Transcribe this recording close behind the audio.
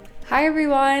Hi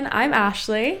everyone, I'm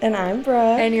Ashley. And I'm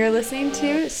Brooke. And you're listening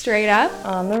to Straight Up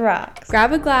on the Rocks.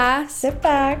 Grab a glass, sit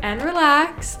back, and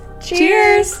relax.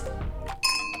 Cheers!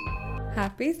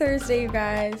 Happy Thursday, you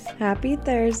guys. Happy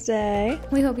Thursday.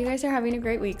 We hope you guys are having a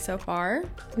great week so far.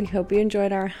 We hope you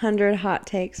enjoyed our 100 hot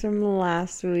takes from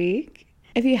last week.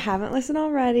 If you haven't listened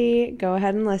already, go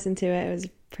ahead and listen to it. It was a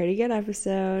pretty good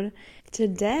episode.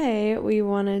 Today, we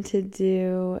wanted to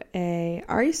do a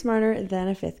Are You Smarter Than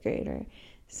a Fifth Grader?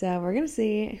 So we're going to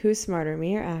see who's smarter,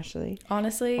 me or Ashley.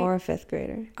 Honestly. Or a fifth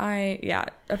grader. A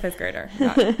fifth grader.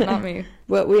 Not me.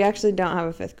 But we actually don't have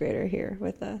a fifth grader here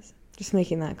with us. Just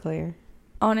making that clear.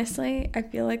 Honestly, I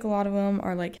feel like a lot of them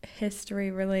are like history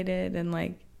related and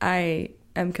like I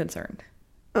am concerned.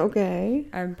 Okay.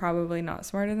 I'm probably not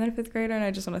smarter than a fifth grader and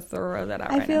I just want to throw that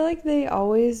out I feel like they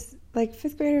always, like,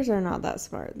 fifth graders are not that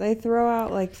smart. They throw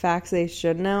out, like, facts they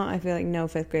should know. I feel like no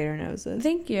fifth grader knows this.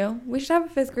 Thank you. We should have a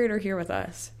fifth grader here with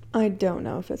us. I don't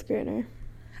know a fifth grader.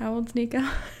 How old's Nico?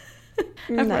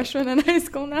 Freshman in high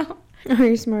school now. Are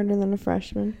you smarter than a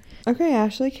freshman? Okay,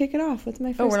 Ashley, kick it off with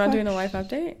my first we're not doing a life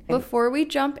update? Before we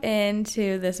jump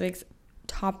into this week's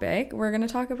topic, we're going to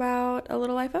talk about a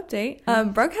little life update.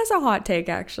 Brooke has a hot take,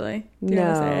 actually. Do you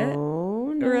want to say it?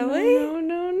 No. Really?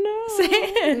 No. Say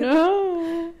it.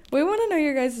 No. We want to know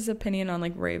your guys' opinion on,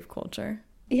 like, rave culture.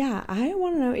 Yeah, I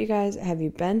want to know what you guys, have you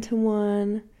been to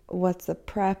one? What's the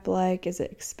prep like? Is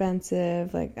it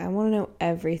expensive? Like, I want to know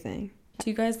everything. Do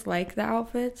you guys like the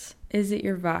outfits? Is it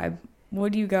your vibe?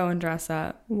 Would you go and dress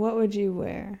up? What would you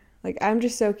wear? Like, I'm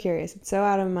just so curious. It's so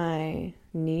out of my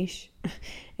niche.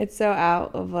 It's so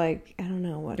out of, like, I don't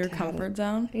know what. Your comfort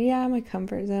zone? Yeah, my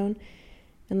comfort zone.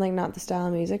 And, like, not the style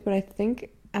of music, but I think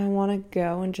I want to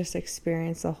go and just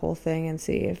experience the whole thing and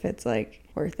see if it's, like,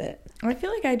 worth it. I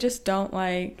feel like I just don't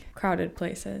like crowded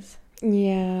places.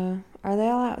 Yeah. Are they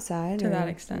all outside? To that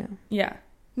extent. No? Yeah.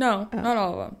 No, not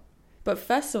all of them. But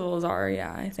festivals are,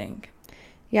 yeah, I think.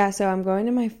 Yeah, so I'm going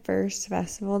to my first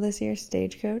festival this year,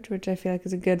 Stagecoach, which I feel like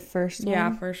is a good first one.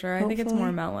 Yeah, for sure. Hopefully. I think it's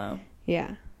more mellow.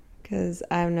 Yeah, because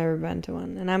I've never been to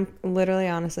one. And I'm literally,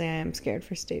 honestly, I am scared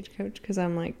for Stagecoach because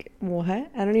I'm like,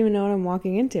 what? I don't even know what I'm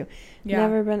walking into. Yeah.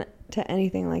 Never been to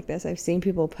anything like this. I've seen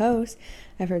people post.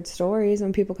 I've heard stories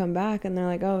when people come back and they're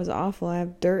like, oh, it was awful. I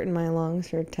have dirt in my lungs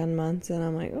for 10 months. And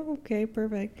I'm like, oh, okay,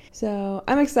 perfect. So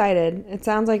I'm excited. It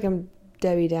sounds like I'm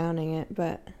Debbie Downing it,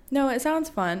 but... No, it sounds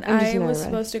fun. I was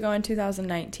supposed to go in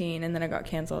 2019 and then it got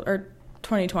canceled. Or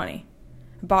 2020.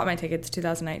 I bought my tickets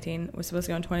 2019. Was supposed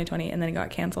to go in 2020 and then it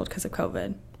got canceled because of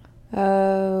COVID.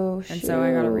 Oh, shoot. And so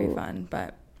I got a refund,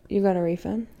 but... You got a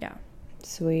refund? Yeah.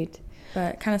 Sweet.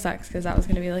 But it kind of sucks because that was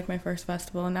going to be like my first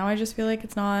festival. And now I just feel like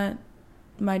it's not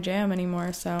my jam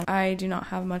anymore. So I do not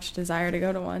have much desire to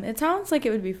go to one. It sounds like it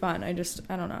would be fun. I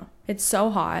don't know. It's so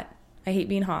hot. I hate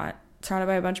being hot. Surrounded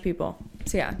by a bunch of people.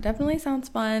 So yeah, definitely sounds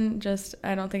fun. Just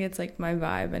I don't think it's like my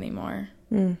vibe anymore.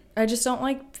 I just don't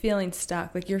like feeling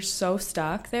stuck. Like you're so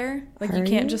stuck there. Like you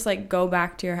can't just like go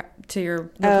back to the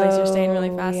place you're staying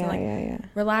really fast and like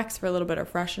relax for a little bit or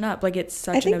freshen up. Like it's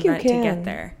such an event to get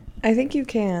there. I think you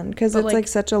can because it's like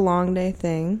such a long day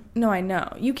thing. No, I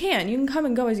know. You can come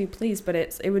and go as you please, but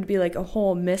it would be like a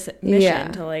whole mission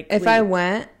to like if leave. I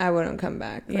went, I wouldn't come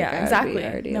back. Like, yeah, exactly.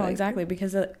 Exactly,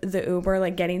 because the Uber,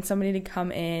 like getting somebody to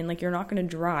come in, like you're not going to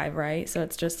drive, right? So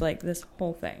it's just like this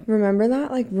whole thing. Remember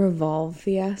that like Revolve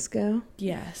fiasco?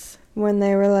 Yes. When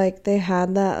they were like, they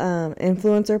had that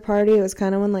influencer party. It was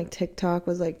kind of when like TikTok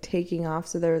was like taking off.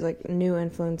 So there was like new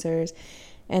influencers.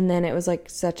 And then it was, like,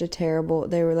 such a terrible...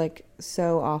 They were, like,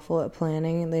 so awful at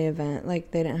planning the event.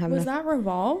 Like, they didn't have Was that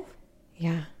Revolve?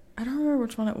 Yeah. I don't remember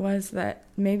which one it was that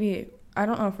maybe... I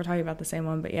don't know if we're talking about the same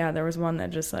one, but, yeah, there was one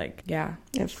that just, like, yeah.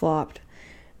 It flopped.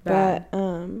 Bad.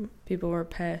 But, people were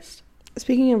pissed.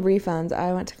 Speaking of refunds,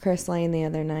 I went to Chris Lane the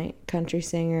other night, country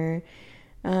singer.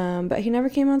 But he never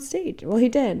came on stage. Well, he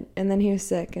did. And then he was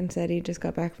sick and said he just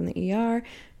got back from the ER,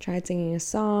 tried singing a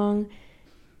song...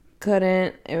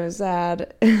 Couldn't. It was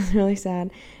sad. It was really sad.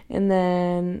 And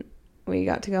then we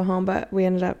got to go home, but we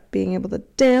ended up being able to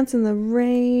dance in the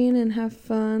rain and have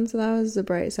fun. So that was the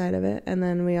bright side of it. And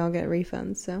then we all get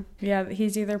refunds. So yeah,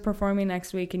 he's either performing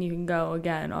next week and you can go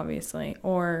again, obviously,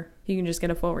 or you can just get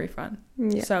a full refund.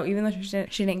 Yeah. So even though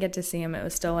she didn't get to see him, it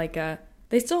was still like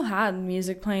they still had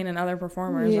music playing and other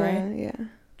performers, right? Yeah.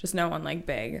 Just no one like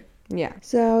big. Yeah.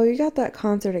 So you got that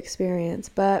concert experience,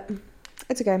 but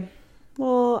it's okay.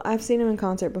 Well, I've seen him in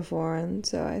concert before, and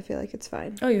so I feel like it's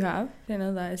fine. Oh, you have? Didn't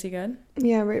know that. Is he good?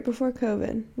 Yeah, right before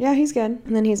COVID. Yeah, he's good.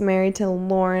 And then he's married to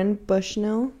Lauren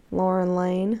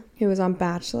Lane, who was on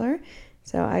Bachelor,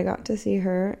 So I got to see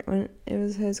her when it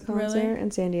was his concert Really?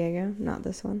 in San Diego. Not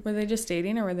this one. Were they just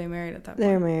dating or were they married at that point?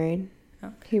 They're married.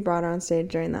 Okay. He brought her on stage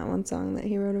during that one song that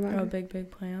he wrote about. Oh, her. Big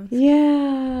Big Plans.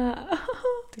 Yeah.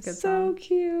 It's a good So song.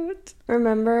 cute.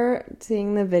 Remember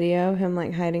seeing the video of him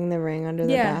like hiding the ring under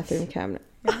the Yes. bathroom cabinet?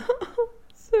 Yeah.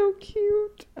 So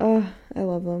cute. Oh, I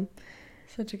love them.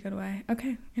 Such a good way.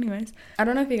 Okay, anyways. I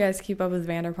don't know if you guys keep up with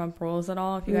Vanderpump Rules at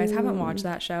all. If you guys haven't watched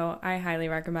that show, I highly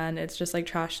recommend. It's just like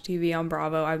trash TV on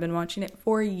Bravo. I've been watching it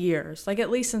for years. Like at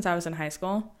least since I was in high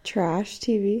school. Trash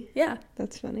TV. Yeah.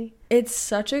 That's funny. It's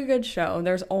such a good show.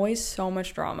 There's always so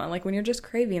much drama. Like when you're just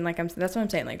craving, like that's what I'm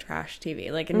saying, like trash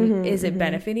TV. Like is it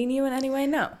benefiting you in any way?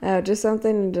 No. Oh, just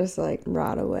something to just like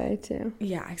rot away too.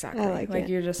 Yeah, exactly. I like it.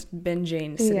 You're just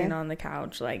binging, sitting on the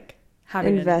couch, like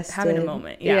having a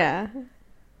moment. Yeah.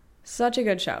 Such a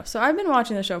good show. So I've been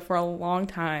watching the show for a long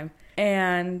time,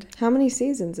 and How many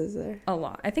seasons is there? a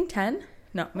lot. I think 10?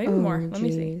 No, maybe more. Let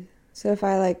me see. So if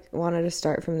I like wanted to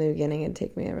start from the beginning, it'd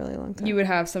take me a really long time. You would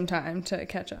have some time to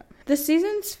catch up. The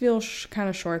seasons feel kind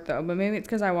of short though, but maybe it's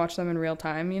because I watch them in real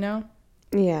time, you know?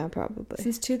 Yeah, probably.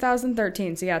 Since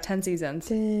 2013, so yeah, 10 seasons.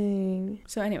 Dang.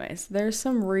 So anyways, there's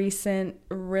some recent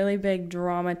really big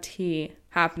drama tea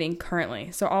happening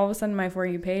currently. So all of a sudden my For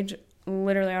You page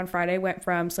literally on Friday went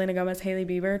from Selena Gomez, Hailey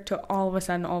Bieber to all of a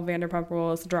sudden all Vanderpump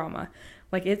Rules drama.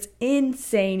 Like it's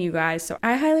insane, you guys. So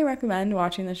I highly recommend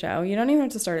watching the show. You don't even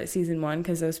have to start at season 1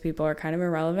 because those people are kind of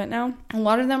irrelevant now. A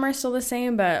lot of them are still the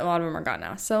same, but a lot of them are gone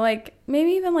now. So like maybe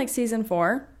even like season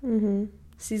 4,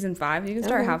 season 5, you can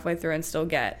start halfway through and still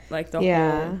get like the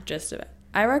whole gist of it.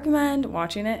 I recommend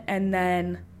watching it and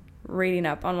then reading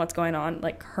up on what's going on,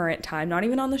 like current time, not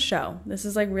even on the show. This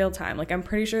is like real time. Like I'm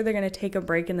pretty sure they're going to take a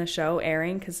break in the show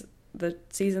airing because the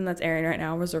season that's airing right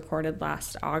now was recorded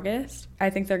last August. I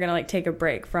think they're going to like take a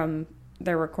break from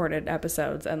their recorded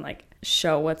episodes and like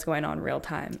show what's going on real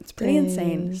time. It's pretty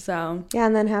insane. So yeah,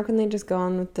 and then how can they just go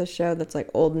on with the show that's like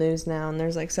old news now and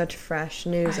there's like such fresh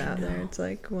news out there? It's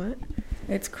like, what?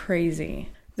 It's crazy.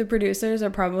 The producers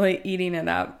are probably eating it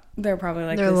up. They're probably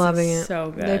like, they're this loving is it.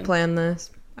 So good. They planned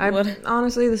this.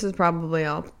 Honestly, this is probably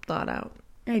all thought out.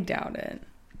 I doubt it.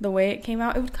 The way it came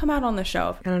out, it would come out on the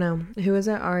show. I don't know. Who is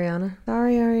it? Ariana?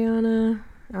 Sorry, Ariana.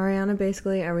 Ariana,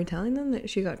 basically, are we telling them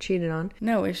that she got cheated on?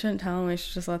 No, we shouldn't tell them. We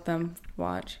should just let them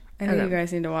watch. I think you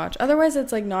guys need to watch. Otherwise,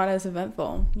 it's like not as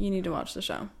eventful. You need to watch the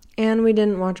show. And we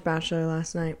didn't watch Bachelor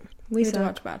last night. We need to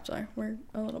watch Bachelor. We're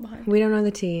a little behind. We don't know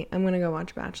the tea. I'm going to go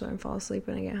watch Bachelor and fall asleep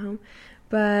when I get home.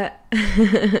 But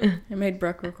I made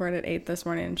Brooke record at 8 this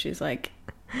morning and she's like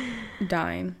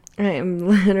dying. I am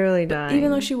literally dying.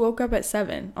 Even though she woke up at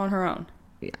 7 on her own.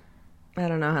 Yeah. I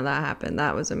don't know how that happened.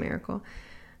 That was a miracle.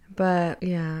 But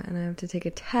yeah, and I have to take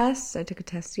a test. I took a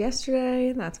test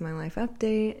yesterday. That's my life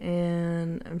update,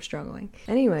 and I'm struggling.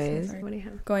 Anyways, what do you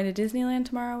have? Going to Disneyland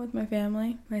tomorrow with my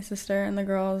family, my sister and the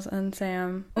girls and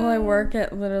Sam. Well, I work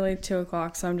at literally 2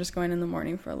 o'clock, so I'm just going in the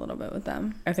morning for a little bit with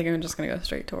them. I think I'm just going to go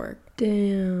straight to work.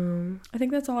 Damn. I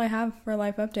think that's all I have for a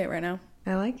life update right now.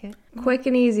 I like it. Quick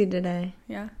and easy today.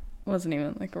 Yeah. Wasn't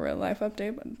even like a real life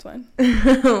update, but it's fine.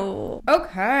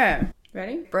 Okay.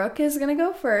 Ready? Brooke is going to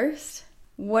go first.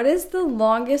 What is the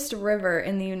longest river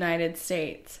in the United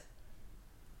States?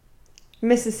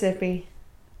 Mississippi.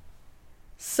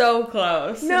 So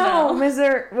close. No,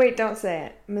 Missouri. Wait, don't say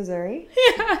it. Missouri?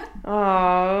 Yeah.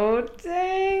 Oh,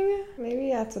 dang.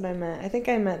 Maybe that's what I meant. I think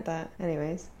I meant that.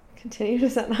 Anyways, continue.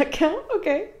 Does that not count?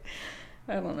 Okay.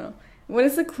 I don't know. What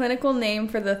is the clinical name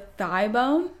for the thigh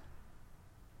bone?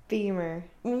 Femur.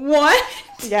 What?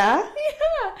 Yeah?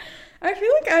 Yeah. I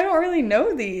feel like I don't really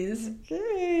know these.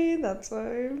 Okay, that's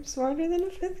why I'm smarter than a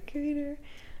 5th grader.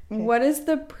 Okay. What is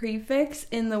the prefix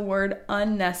in the word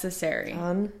unnecessary?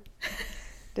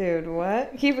 Dude,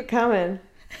 what? Keep it coming.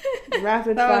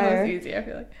 Rapid that fire. That was easy, I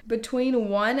feel like. Between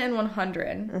 1 and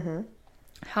 100,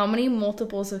 how many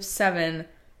multiples of 7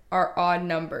 are odd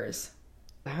numbers?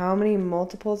 How many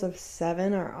multiples of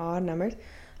 7 are odd numbers?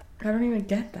 I don't even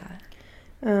get that.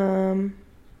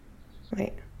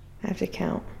 Wait, I have to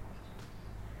count.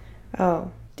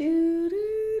 Oh.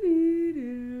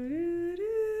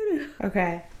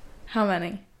 Okay. How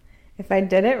many? If I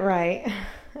did it right,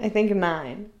 I think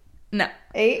 9. No.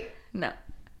 8? No.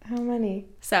 How many?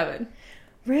 7.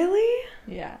 Really?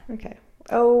 Yeah. Okay.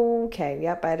 Okay.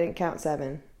 Yep, I didn't count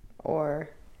 7. Well,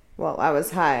 I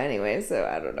was high anyway, so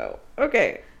I don't know.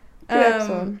 Okay. Next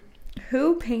one.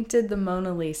 Who painted the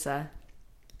Mona Lisa?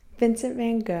 Vincent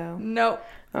van Gogh. Nope.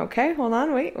 Okay, hold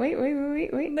on. Wait.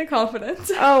 The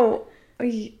confidence. Oh, are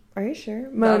you sure?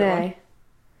 Monet.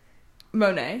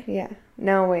 Monet. Yeah.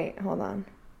 No, wait. Hold on.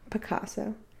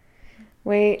 Picasso.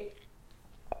 Wait.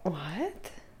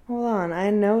 What? Hold on, I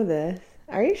know this.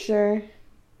 Are you sure?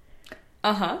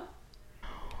 Uh-huh.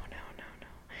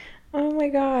 Oh my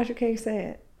gosh. Okay, say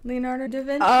it. Leonardo da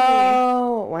Vinci.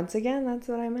 Oh, once again, that's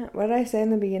what I meant. What did I say in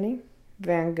the beginning?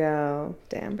 Van Gogh.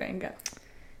 Damn. Van Gogh.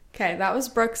 Okay, that was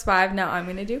Brooke's 5. Now I'm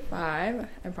going to do 5.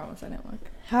 I promise I didn't look.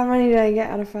 How many did I get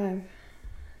out of 5?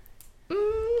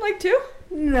 Like 2?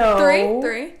 No.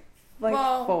 3?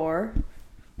 Like 4.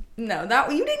 No, that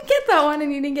you didn't get that one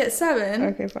and you didn't get 7.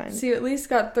 Okay, fine. So you at least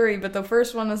got 3, but the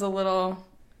first one is a little...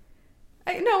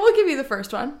 No, we'll give you the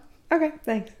first one. Okay,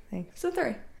 thanks. So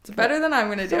 3. It's better than I'm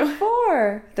going to do. So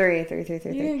 4. 3. You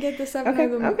didn't get the 7 Okay,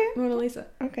 or the okay. Mona Lisa.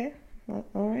 Okay. Well,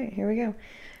 all right, here we go.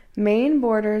 Maine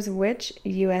borders which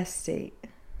U.S. state?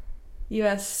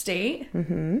 U.S. state?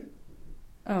 Mm-hmm.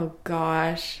 Oh,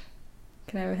 gosh.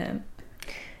 Can I have a hint?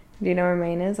 Do you know where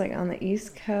Maine is? Like on the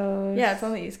East Coast? Yeah, it's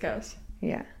on the East Coast.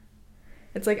 Yeah.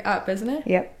 It's like up, isn't it?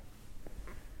 Yep.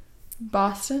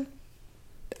 Boston?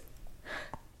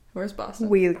 Where's Boston?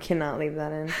 We cannot leave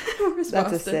that in. Where's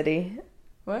That's Boston? a city.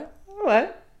 What?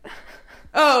 What?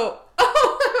 Oh,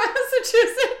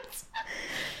 Massachusetts.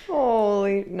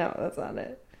 Holy... No, that's not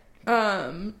it. Did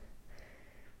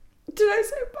I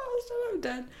say Boston? I'm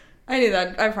dead. I knew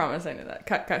that. I promise I knew that.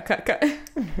 Cut.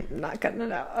 Not cutting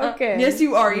it out. Okay. Yes,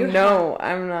 you are. No,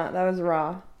 I'm not. That was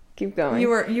raw. Keep going.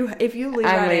 If you leave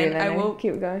I'm that leaving in, I will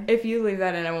keep going. If you leave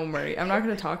that in, I will murder you. I'm not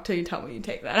going to talk till you tell me you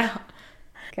take that out.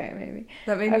 Okay, maybe.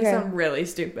 That made me sound really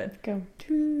stupid. Go.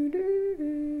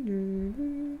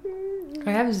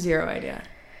 I have 0 idea.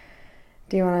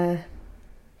 Do you want to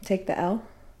take the L?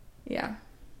 Yeah.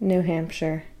 New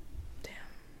Hampshire. Damn.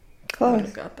 I Close. would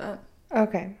have got that.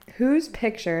 Okay. Whose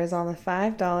picture is on the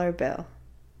 $5 bill?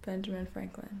 Benjamin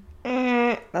Franklin.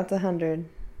 That's 100.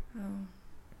 Oh.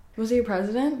 Was he a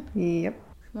president? Yep.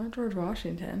 Not George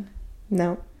Washington.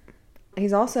 No.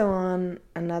 He's also on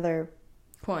another...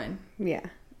 Coin. Yeah.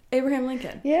 Abraham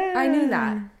Lincoln. Yeah. I knew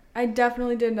that. I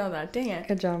definitely did know that. Dang it.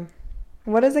 Good job.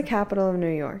 What is the capital of New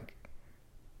York?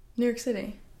 New York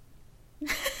City.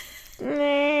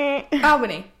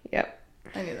 Albany. Yep.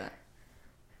 I knew that.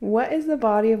 What is the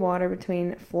body of water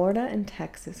between Florida and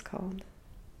Texas called?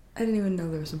 I didn't even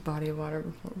know there was a body of water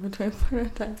between Florida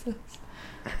and Texas.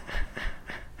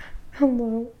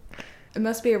 Hello. It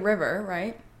must be a river,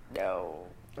 right? No.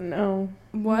 What?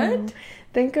 No.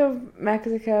 Think of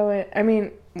Mexico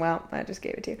I just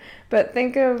gave it to you. But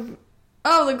think of...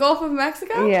 Oh, the Gulf of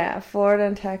Mexico? Yeah, Florida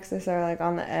and Texas are like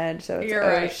on the edge, so it's You're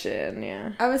ocean, right.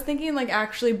 Yeah. I was thinking like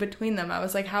actually between them. I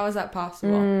was like, how is that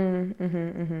possible?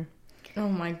 Oh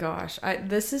my gosh.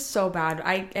 This is so bad.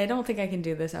 I don't think I can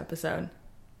do this episode.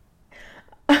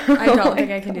 I don't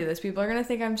think I can do this. People are going to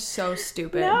think I'm so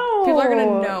stupid. No. People are going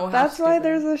to know how That's why stupid.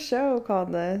 there's a show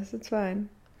called this. It's fine.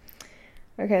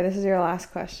 Okay, this is your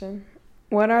last question.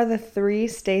 What are the 3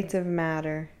 states of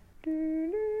matter?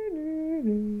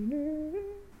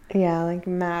 Yeah, like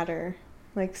matter.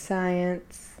 Like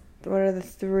science. What are the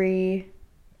 3?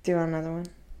 Do you want another one?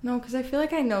 No, because I feel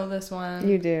like I know this one.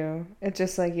 You do. It's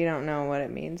just like you don't know what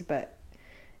it means, but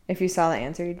if you saw the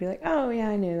answer, you'd be like, oh, yeah,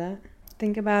 I knew that.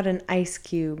 Think about an ice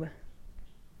cube.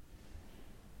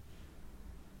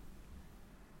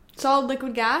 Solid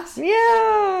liquid gas?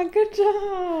 Yeah, good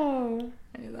job.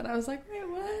 I knew that. I was like, wait,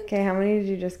 what? Okay, how many did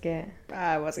you just get?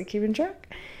 I wasn't keeping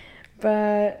track.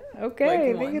 But,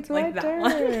 okay, I think it's my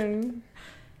turn.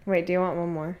 Wait, do you want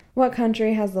one more? What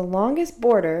country has the longest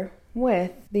border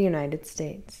with the United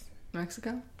States?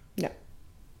 Mexico? No.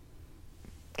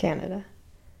 Canada.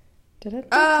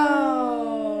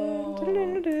 Oh!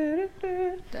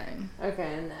 Dang.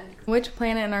 Okay, next. Which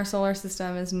planet in our solar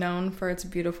system is known for its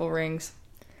beautiful rings?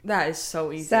 That is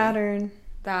so easy. Saturn.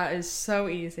 That is so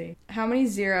easy. How many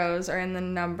zeros are in the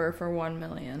number for 1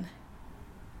 million?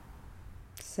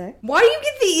 6. Why do you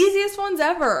get the easiest ones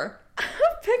ever?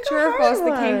 Pick True or false?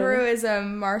 The kangaroo is a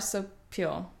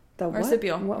marsupial. The what?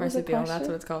 Marsupial. What was the Marsupial. question? That's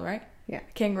what it's called, right? Yeah.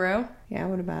 Kangaroo? Yeah,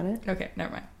 what about it? Okay,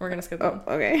 never mind. We're gonna skip that one.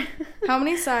 Oh, okay. How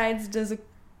many sides does a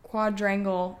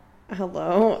quadrangle...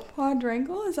 Hello?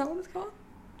 Quadrangle? Is that what it's called?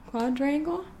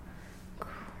 Quadrangle?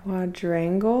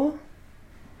 Quadrangle?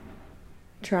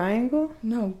 Triangle?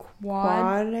 No,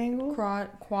 Quadrangle?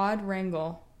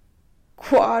 Quadrangle.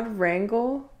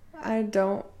 Quadrangle? I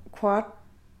don't... Are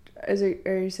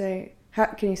you saying...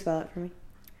 Can you spell it for me?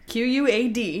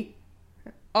 Quadrangle.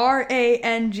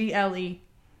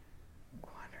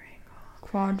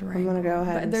 Quadrangle. I'm gonna go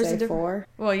ahead and say 4.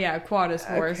 Well, yeah, quad is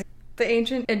 4. Okay. The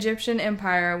ancient Egyptian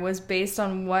empire was based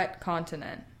on what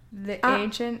continent?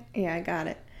 Ancient... Yeah, I got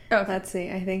it. Okay. Let's see.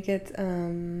 I think it's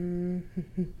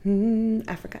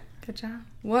Africa. Good job.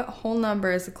 What whole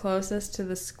number is the closest to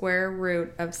the square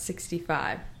root of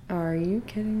 65? Are you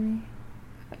kidding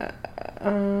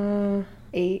me?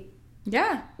 8.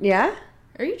 Yeah. Yeah?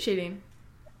 Are you cheating?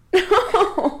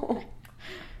 No.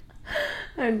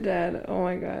 I'm dead. Oh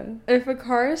my god. If a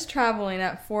car is traveling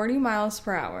at 40 miles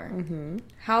per hour,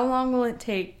 how long will it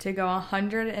take to go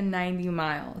 190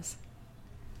 miles?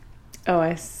 Oh,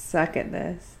 I suck at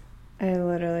this. I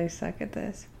literally suck at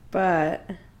this. But,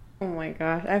 oh my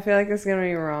gosh. I feel like this is going to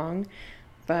be wrong.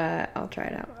 But I'll try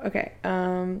it out. Okay.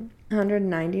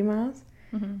 190 miles?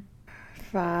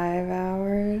 5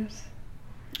 hours?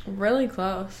 Really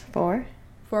close. 4?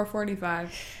 4:45.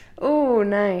 Oh,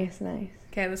 nice.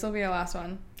 Okay, this will be our last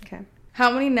one. Okay.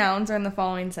 How many nouns are in the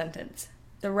following sentence?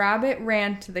 The rabbit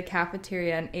ran to the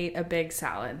cafeteria and ate a big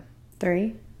salad.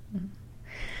 3?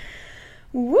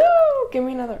 Woo! Give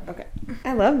me another. Okay.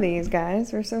 I love these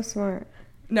guys. We're so smart.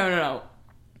 No.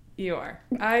 You are.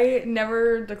 I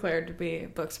never declared to be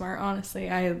book smart, honestly.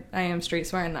 I am street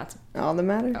smart, and that's All that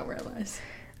matters. I realize.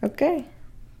 Okay.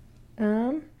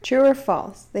 True or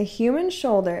false? The human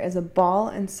shoulder is a ball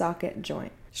and socket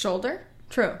joint. Shoulder?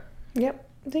 True. Yep.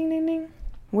 Ding, ding, ding.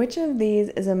 Which of these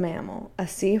is a mammal? A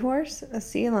seahorse, a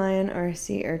sea lion, or a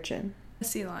sea urchin? A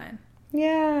sea lion.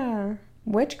 Yeah.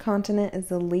 Which continent is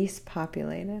the least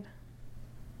populated?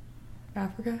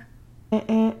 Africa?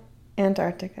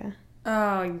 Antarctica.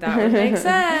 Oh, that would make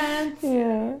sense.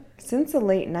 Yeah. Since the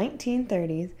late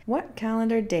 1930s, what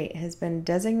calendar date has been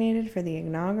designated for the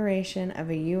inauguration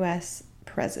of a U.S.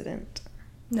 president?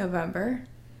 November.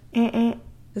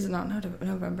 Is it not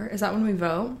November? Is that when we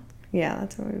vote? Yeah,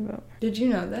 that's when we vote. Did you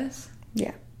know this?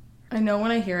 Yeah. I know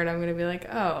when I hear it, I'm going to be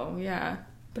like, oh, yeah.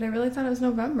 But I really thought it was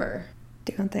November.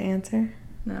 Do you want the answer?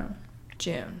 No.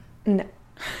 June. No.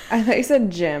 I thought you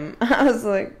said Jim. I was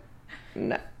like,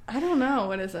 no. I don't know.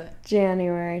 What is it?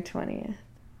 January 20th.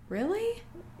 Really?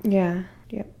 Yeah.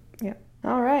 Yep.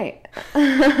 All right.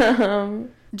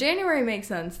 January makes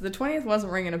sense. The 20th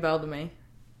wasn't ringing a bell to me.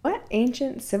 What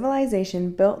ancient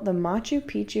civilization built the Machu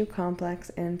Picchu complex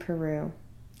in Peru?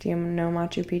 Do you know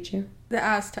Machu Picchu? The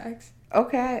Aztecs.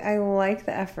 Okay, I like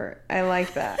the effort. I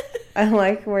like that. I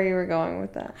like where you were going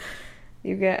with that.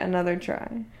 You get another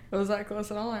try. Was that close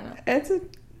at all? I know. It's an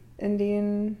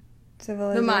Indian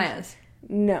civilization. The Mayas.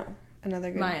 No.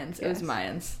 Another good Mayans. guess. It was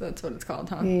Mayans. That's what it's called,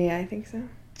 huh? Yeah, I think so.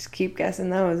 Just keep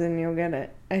guessing those and you'll get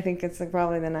it. I think it's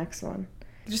probably the next one.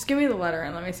 Just give me the letter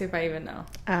and let me see if I even know.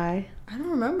 I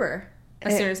don't remember.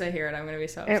 As soon as I hear it, I'm going to be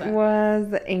so upset. It was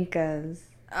the Incas.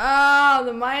 Oh,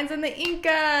 the Mayans and the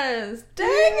Incas. Dang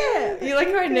it. You like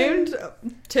how I named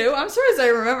 2? I'm surprised I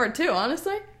remember 2,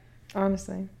 honestly.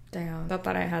 Damn. I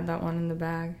thought I had that one in the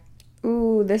bag.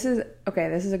 Ooh, this is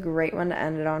a great one to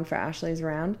end it on for Ashley's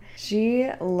round. She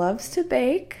loves to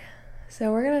bake,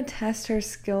 so we're going to test her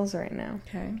skills right now.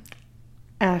 Okay.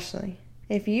 Ashley,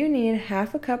 if you need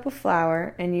half a cup of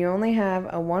flour and you only have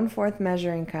a 1/4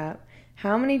 measuring cup,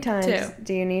 how many times 2.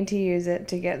 do you need to use it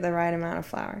to get the right amount of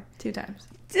flour? 2 times.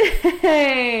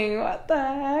 Dang, what the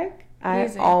heck?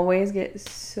 Easy. I always get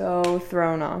so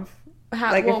thrown off. If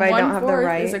I don't have the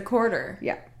right... is a quarter.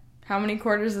 Yeah. How many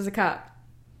quarters is a cup?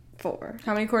 4.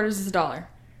 How many quarters is a dollar?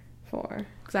 4.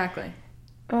 Exactly.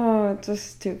 Oh, it's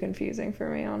just too confusing for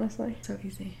me, honestly. So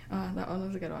easy. Oh, that one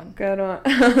was a good one. Good one.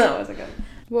 That was a good one.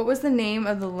 What was the name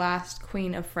of the last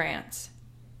queen of France?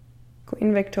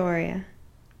 Queen Victoria.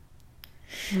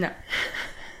 No.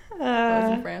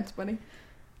 Was in France, buddy?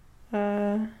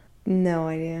 No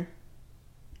idea.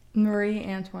 Marie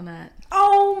Antoinette.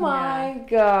 Oh my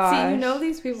gosh. See, you know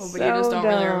these people, but you just don't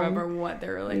really remember what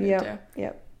they're related to.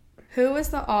 Yep. Who was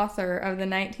the author of the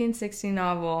 1960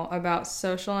 novel about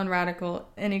social and radical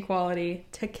inequality,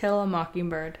 To Kill a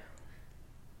Mockingbird?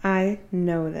 I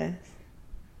know this.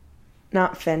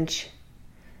 Not Finch.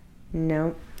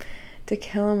 Nope. To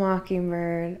Kill a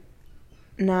Mockingbird.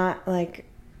 Not like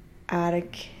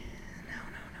Attic. No.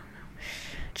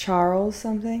 Charles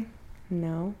something?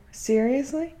 No.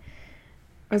 Seriously?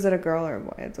 Was it a girl or a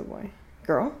boy? It's a boy.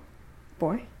 Girl?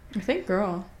 Boy? I think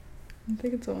girl. I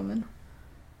think it's a woman.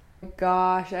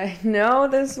 Gosh, I know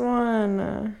this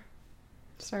one.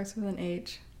 Starts with an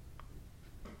H.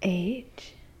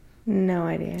 H? No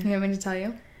idea. You want me to tell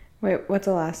you? Wait, what's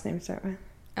the last name start with?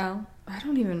 L. I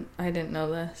didn't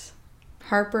know this.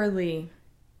 Harper Lee.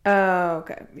 Oh,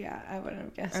 okay. Yeah, I wouldn't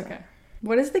have guessed. Okay. That.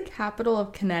 What is the capital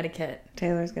of Connecticut?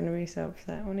 Taylor's gonna be so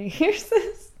upset when he hears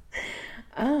this.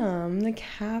 The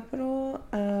capital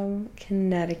of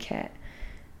Connecticut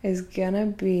is gonna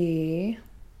be...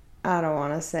 I don't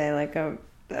want to say like that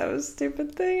was a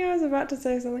stupid thing. I was about to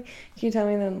say something. Can you tell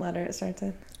me the letter it starts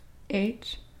with?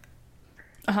 H.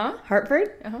 Uh-huh. Hartford?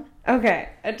 Uh-huh. Okay.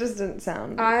 It just didn't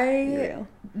sound real.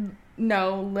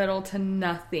 know little to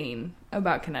nothing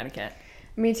about Connecticut.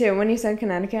 Me too. When you said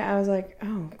Connecticut, I was like,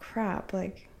 oh, crap.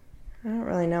 Like, I don't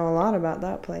really know a lot about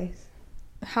that place.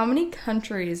 How many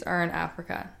countries are in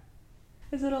Africa?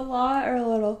 Is it a lot or a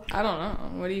little? I don't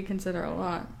know. What do you consider a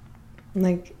lot?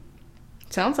 Like,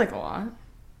 Sounds like a lot.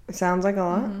 it sounds like a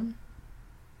lot.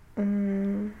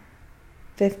 Mm-hmm.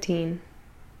 15.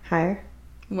 Higher.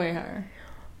 Way higher.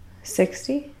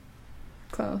 60.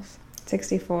 Close.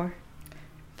 64.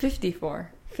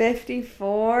 54.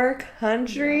 54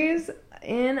 countries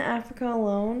in Africa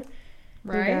alone.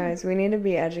 Right? You guys, we need to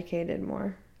be educated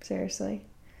more. Seriously.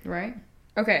 Right?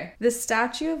 Okay. The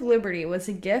Statue of Liberty was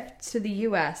a gift to the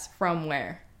U.S. from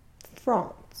where?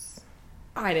 France.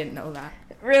 I didn't know that.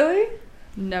 Really?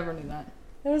 Never knew that.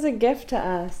 It was a gift to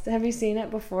us. Have you seen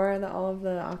it before? All of the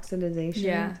oxidization?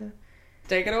 Yeah.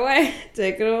 Take it away.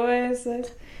 Take it away,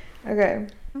 sis. Okay.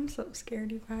 I'm so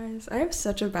scared, you guys. I have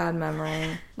such a bad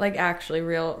memory. Like, actually,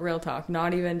 real talk.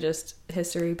 Not even just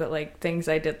history, but, like, things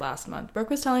I did last month.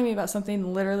 Brooke was telling me about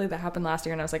something literally that happened last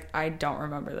year, and I was like, I don't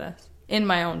remember this. In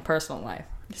my own personal life.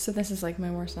 So this is, like,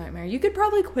 my worst nightmare. You could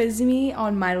probably quiz me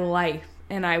on my life,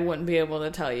 and I wouldn't be able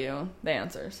to tell you the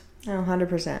answers. Oh,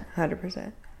 100%.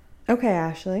 100%. Okay,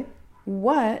 Ashley.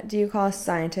 What do you call a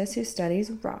scientist who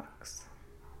studies rocks?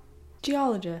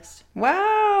 Geologist.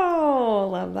 Wow!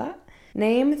 Love that.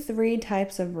 Name 3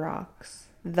 types of rocks.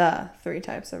 The 3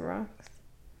 types of rocks.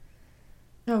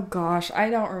 Oh, gosh. I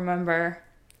don't remember.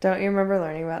 Don't you remember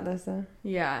learning about this, though?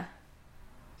 Yeah.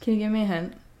 Can you give me a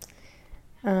hint?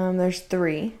 There's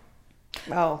 3.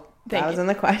 Oh, Thank that was you. in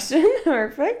the question.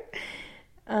 Perfect.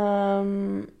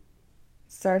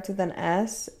 Starts with an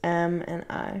S, M, and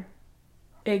I.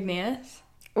 Igneous.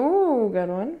 Ooh, good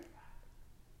one.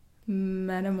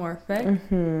 Metamorphic.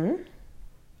 Mm-hmm.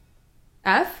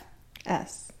 F?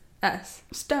 S. S.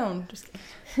 Stone. Just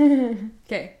kidding.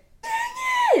 Okay. Dang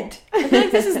it! I feel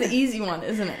like this is the easy one,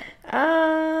 isn't it?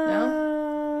 No?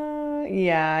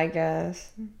 Yeah, I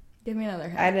guess. Give me another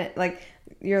hint. I didn't, like,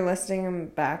 you're listing them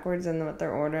backwards in what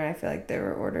they're ordering. I feel like they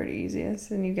were ordered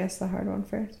easiest, and you guessed the hard one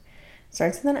first.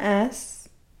 Starts with an S.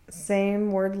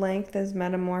 Same word length as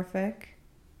metamorphic.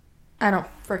 I don't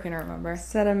freaking remember.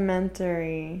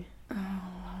 Sedimentary.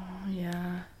 Oh,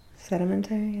 yeah.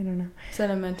 Sedimentary? I don't know.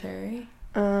 Sedimentary.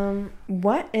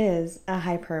 What is a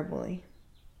hyperbole?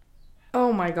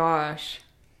 Oh my gosh.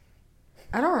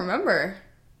 I don't remember.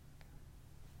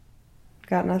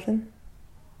 Got nothing?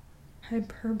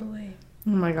 Hyperbole. Oh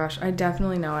my gosh, I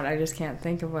definitely know it. I just can't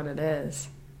think of what it is.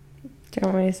 Do you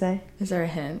want me to say? Is there a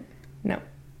hint? No.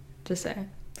 Just say.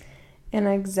 An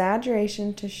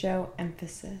exaggeration to show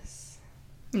emphasis.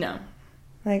 No.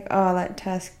 Like, oh, that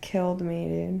test killed me,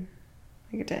 dude.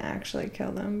 Like, it didn't actually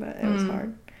kill them, but it was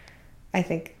hard. I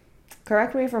think.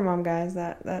 Correct me if I'm wrong, guys.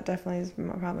 That definitely is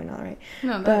probably not right.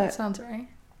 No, that sounds right.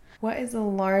 What is the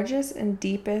largest and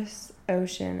deepest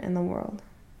ocean in the world?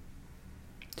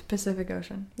 The Pacific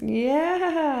Ocean.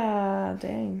 Yeah,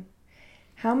 dang.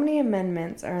 How many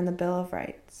amendments are in the Bill of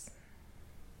Rights?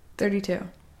 32.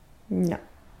 No.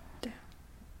 Damn.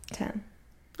 10.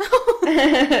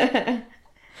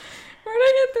 Where did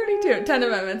I get 32? 10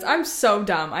 amendments. I'm so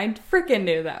dumb. I freaking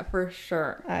knew that for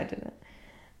sure. I didn't.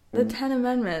 The 10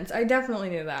 amendments. I definitely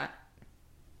knew that.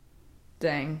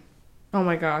 Dang. Oh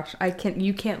my gosh.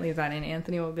 You can't leave that in.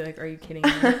 Anthony will be like, are you kidding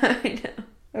me? I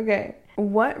know. Okay.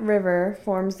 What river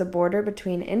forms the border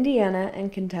between Indiana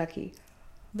and Kentucky?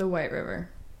 The White River.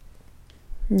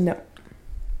 No.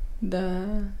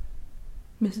 The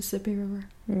Mississippi River.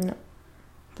 No.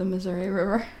 The Missouri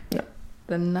River. No.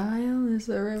 The Nile is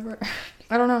the river.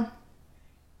 I don't know.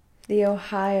 The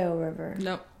Ohio River.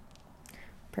 Nope.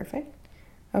 Perfect.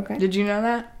 Okay. Did you know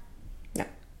that? No.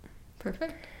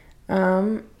 Perfect.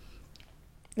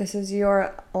 This is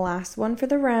your last one for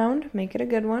the round. Make it a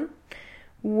good one.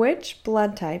 Which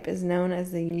blood type is known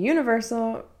as the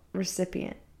universal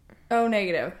recipient? O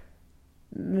negative.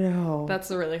 No. That's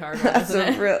the really hard one, That's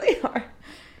isn't it? really hard.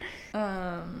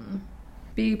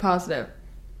 B positive.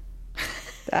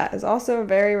 That is also a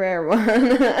very rare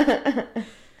one.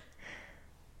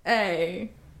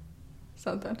 A.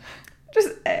 Something. Just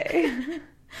A.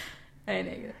 A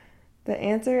negative. The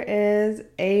answer is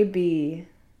AB.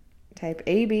 Type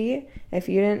AB. If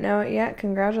you didn't know it yet,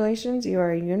 congratulations. You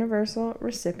are a universal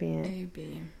recipient.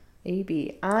 AB.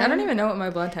 AB. I don't even know what my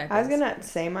blood type is. I was going to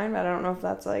say mine, but I don't know if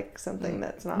that's like something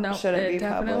that's not, shouldn't be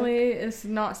public. Definitely is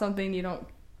not something you don't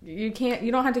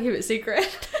have to keep it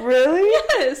secret. Really?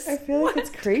 Yes. I feel like it's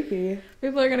creepy.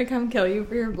 People are going to come kill you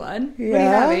for your blood. Yeah. What do you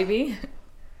have, AB?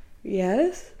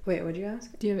 Yes. Wait, what'd you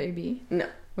ask? Do you have AB? No.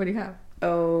 What do you have?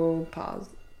 Oh, pause.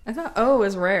 I thought O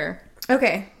was rare.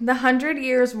 Okay, the 100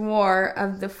 Years' War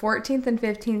of the 14th and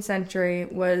 15th century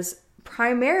was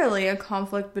primarily a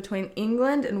conflict between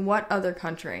England and what other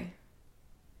country?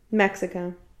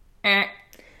 Mexico. Eh.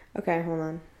 Okay, hold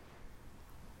on.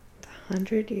 The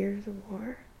 100 Years of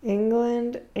War.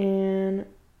 England and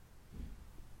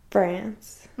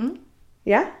France. Hmm?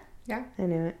 Yeah? Yeah. I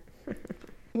knew it.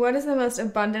 What is the most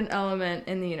abundant element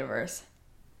in the universe?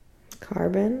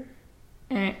 Carbon.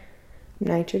 Eh.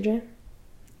 Nitrogen.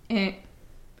 Eh.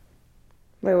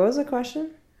 Wait, what was the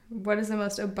question? What is the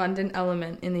most abundant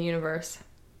element in the universe?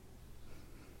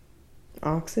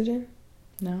 Oxygen?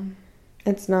 No.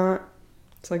 It's not.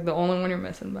 It's like the only one you're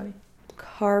missing, buddy.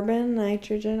 Carbon,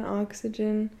 nitrogen,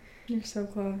 oxygen. You're so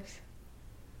close.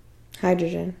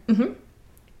 Hydrogen. Mm-hmm.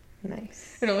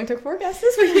 Nice. It only took 4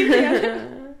 guesses, but you got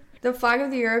it. The flag of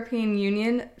the European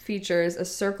Union features a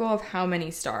circle of how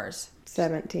many stars?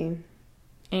 17.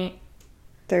 Eh.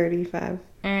 35.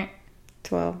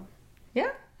 12.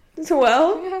 Yeah.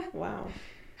 12? Yeah. Wow.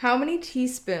 How many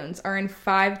teaspoons are in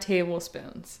 5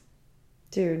 tablespoons?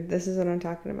 Dude, this is what I'm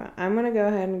talking about. I'm going to go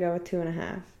ahead and go with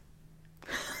 2.5.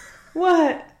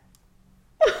 What?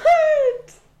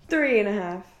 What?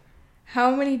 3.5.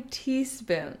 How many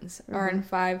teaspoons are in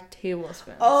 5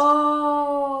 tablespoons? Oh.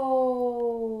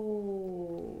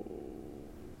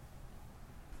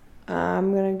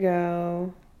 I'm going to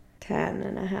go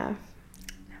 10.5.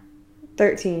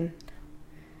 13.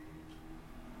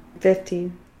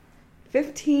 15.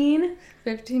 15?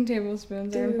 15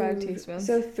 tablespoons are in 5 teaspoons.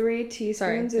 So 3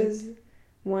 teaspoons Sorry. is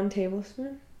 1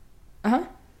 tablespoon? Uh-huh.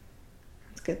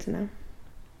 That's good to know.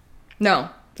 No.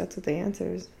 That's what the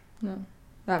answer is. No.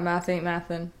 That math ain't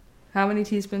mathin'. How many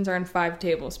teaspoons are in 5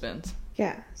 tablespoons?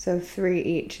 Yeah, so 3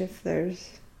 each if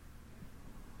there's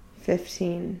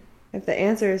 15. If the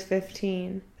answer is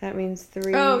 15, that means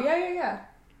 3. Oh, yeah.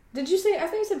 Did you say, I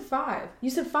thought you said 5. You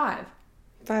said 5.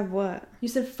 5 what? You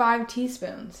said 5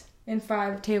 teaspoons in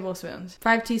 5 tablespoons.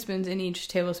 5 teaspoons in each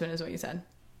tablespoon is what you said.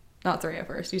 Not 3 at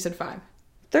first. You said 5.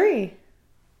 3.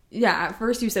 Yeah, at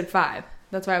first you said 5.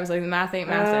 That's why I was like, the math ain't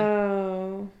mathin'.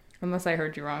 Oh. Unless I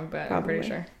heard you wrong, but Probably. I'm pretty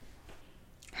sure.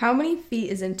 How many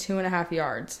feet is in 2.5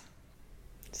 yards?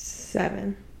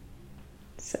 7.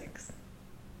 6.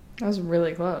 That was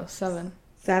really close. 7.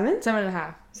 7?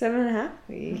 7.5. 7.5?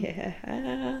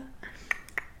 Yeah.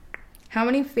 How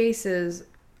many faces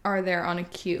are there on a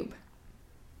cube?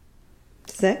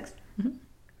 6?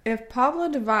 If Pablo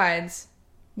divides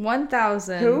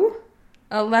 1,000... Who?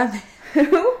 11...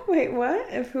 Who? Wait, what?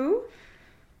 If who?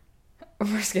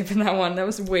 We're skipping that one. That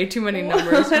was way too many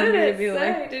numbers for me to be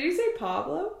like... Did you say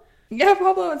Pablo? Yeah,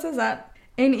 Pablo, it says that.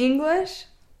 In English,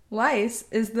 lice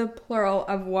is the plural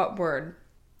of what word?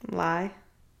 Lie.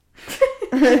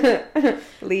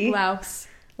 Lee? Louse.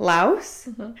 Louse?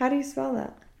 How do you spell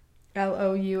that?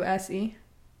 Louse.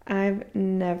 I've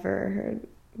never heard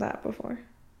that before.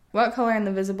 What color in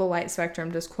the visible light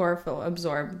spectrum does chlorophyll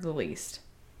absorb the least?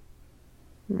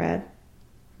 Red.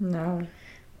 No.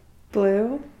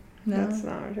 Blue? No. That's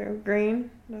not true.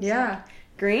 Green? That's Yeah. not...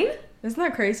 Green? Isn't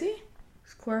that crazy?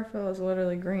 'Cause chlorophyll is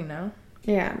literally green now.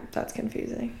 Yeah, that's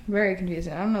confusing. Very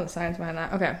confusing. I don't know the science behind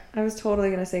that. Okay. I was totally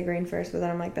going to say green first, but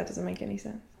then I'm like, that doesn't make any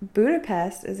sense.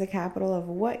 Budapest is the capital of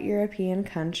what European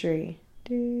country?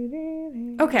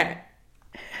 Okay.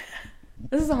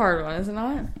 This is a hard one, is it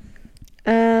not?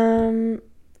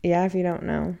 Yeah, if you don't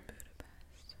know.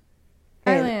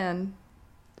 Thailand.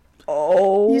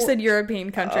 Oh. You said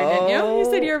European country, didn't you? You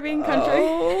said European country.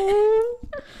 Oh.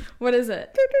 What is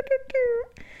it?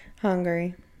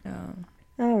 Hungary. Oh,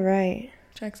 All right.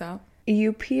 checks out.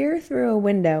 You peer through a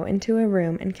window into a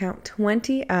room and count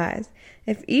 20 eyes.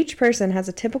 If each person has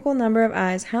a typical number of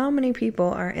eyes, how many people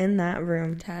are in that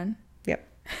room? 10. Yep.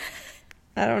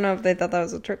 I don't know if they thought that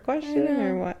was a trick question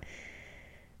or what.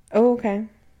 Oh, okay.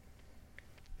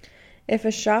 If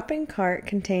a shopping cart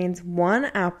contains 1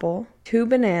 apple, 2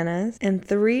 bananas, and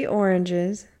 3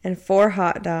 oranges, and 4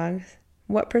 hot dogs,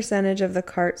 what percentage of the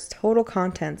cart's total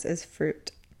contents is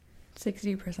fruit?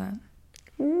 60%.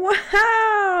 Wow!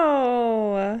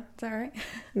 Is that right?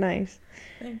 Nice.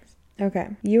 Thanks. Okay.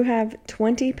 You have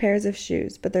 20 pairs of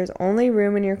shoes, but there's only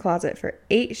room in your closet for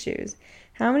 8 shoes.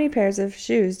 How many pairs of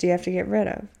shoes do you have to get rid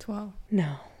of? 12.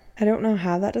 No. I don't know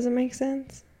how that doesn't make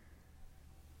sense.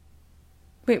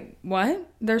 Wait, what?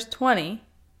 There's 20.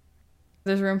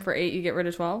 There's room for 8. You get rid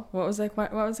of 12. What was the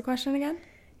question again?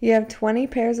 You have 20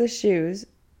 pairs of shoes,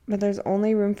 but there's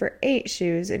only room for 8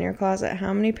 shoes in your closet.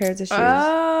 How many pairs of shoes?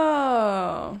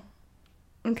 Oh.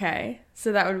 Okay.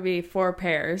 So that would be 4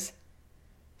 pairs.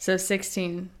 So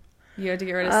 16. You had to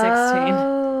get rid of 16.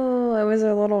 Oh, it was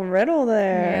a little riddle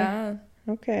there. Yeah.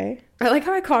 Okay. I like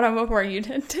how I caught on before you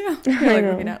did too. You're like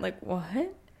looking at like,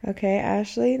 what? Okay,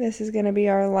 Ashley, this is going to be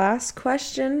our last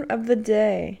question of the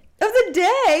day. Of the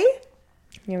day?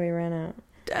 Yeah, we ran out.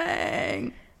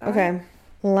 Dang. Okay.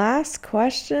 Last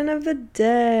question of the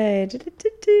day.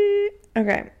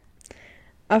 Okay.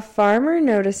 A farmer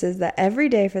notices that every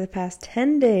day for the past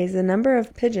 10 days, the number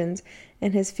of pigeons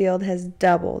in his field has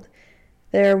doubled.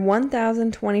 There are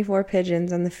 1,024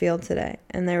 pigeons in the field today,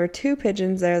 and there were 2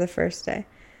 pigeons there the first day.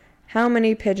 How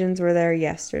many pigeons were there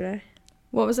yesterday?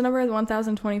 What was the number of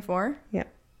 1,024? Yeah.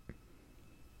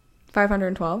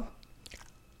 512.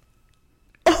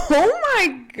 Oh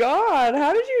my God!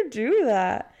 How did you do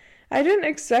that? I didn't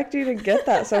expect you to get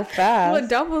that so fast. Well, it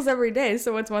doubles every day,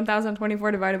 so what's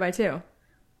 1,024 divided by 2?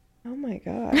 Oh my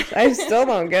gosh. I still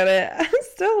don't get it. I'm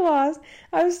still lost.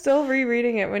 I was still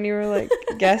rereading it when you were like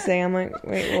guessing. I'm like,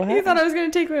 wait, what? You thought it was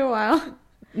going to take me a while.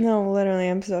 No, literally,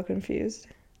 I'm so confused.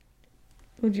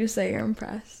 Would you say you're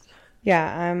impressed?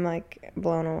 Yeah, I'm like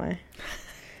blown away.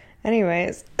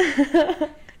 Anyways.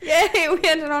 Yay, we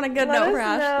ended on a good note for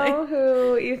Ashley. Let us know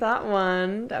who you thought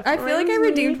won. Definitely I feel like I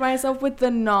redeemed myself with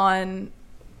the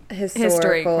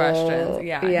history questions.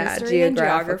 Yeah, history and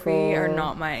geography are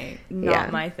not my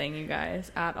thing, you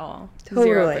guys, at all.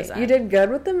 Totally. 0%. You did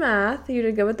good with the math. You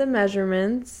did good with the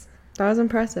measurements. That was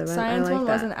impressive. Science I like one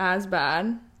that. wasn't as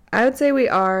bad. I would say we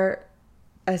are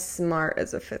as smart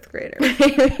as a 5th grader.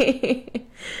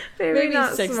 Maybe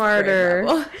not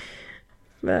smarter.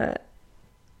 But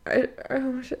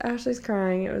Ashley's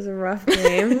crying. It was a rough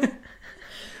game.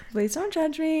 Please don't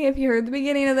judge me. If you heard the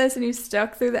beginning of this and you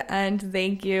stuck through the end,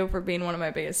 thank you for being one of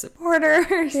my biggest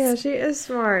supporters. Yeah, she is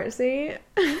smart. See?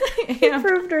 She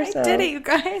proved herself. I did it, you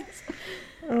guys.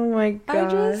 Oh my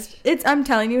gosh. I'm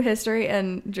telling you, history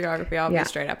and geography, I'll be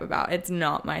straight up about. It's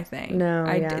not my thing. No,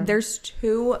 there's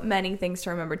too many things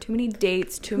to remember. Too many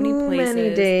dates, too many places. Too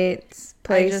many dates,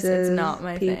 places, it's not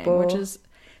my people. thing, which is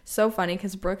so funny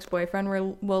because Brooke's boyfriend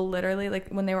will literally, like,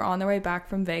 when they were on their way back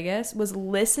from Vegas, was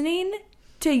listening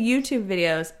to YouTube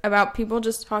videos about people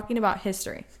just talking about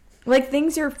history. Like,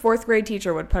 things your 4th grade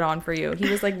teacher would put on for you. He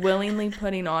was, like, willingly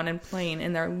putting on and playing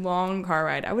in their long car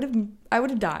ride. I would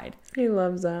have died. He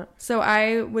loves that. So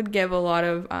I would give a lot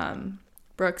of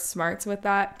Brooke's smarts with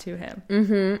that to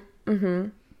him.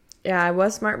 Yeah, I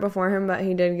was smart before him, but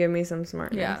he did give me some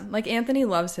smartness. Yeah, like, Anthony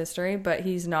loves history, but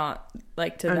he's not,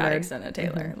 like, to that extent of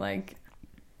Taylor. Like,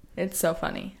 it's so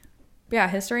funny. But yeah,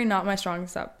 history, not my strong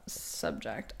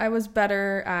subject. I was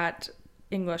better at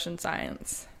English and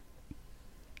science.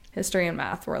 History and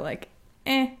math were like,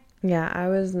 eh. Yeah, I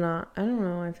was not. I don't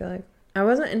know. I feel like I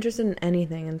wasn't interested in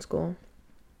anything in school.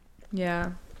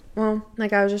 Yeah. Well,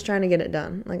 like, I was just trying to get it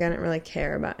done. Like, I didn't really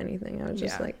care about anything. I was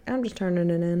just like, I'm just turning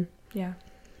it in. Yeah,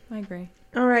 I agree.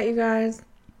 All right, you guys.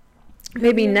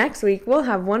 Maybe next week we'll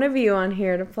have one of you on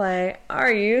here to play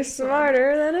Are You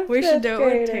Smarter Than a 5th We should do it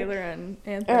grader? with Taylor and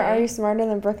Anthony. Or Are You Smarter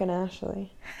Than Brooke and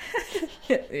Ashley?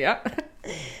 Yeah.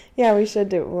 Yeah, we should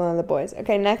do it with one of the boys.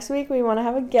 Okay, next week we want to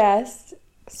have a guest,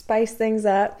 spice things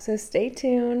up, so stay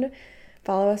tuned.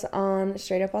 Follow us on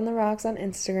Straight Up on the Rocks on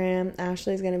Instagram.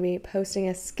 Ashley's going to be posting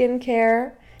a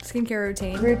skincare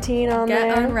routine on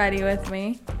there. Get unready with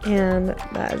me. And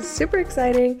that is super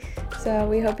exciting. So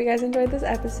we hope you guys enjoyed this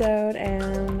episode,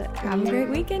 and have a great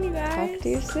weekend, you guys. Talk to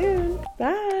you soon.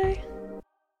 Bye.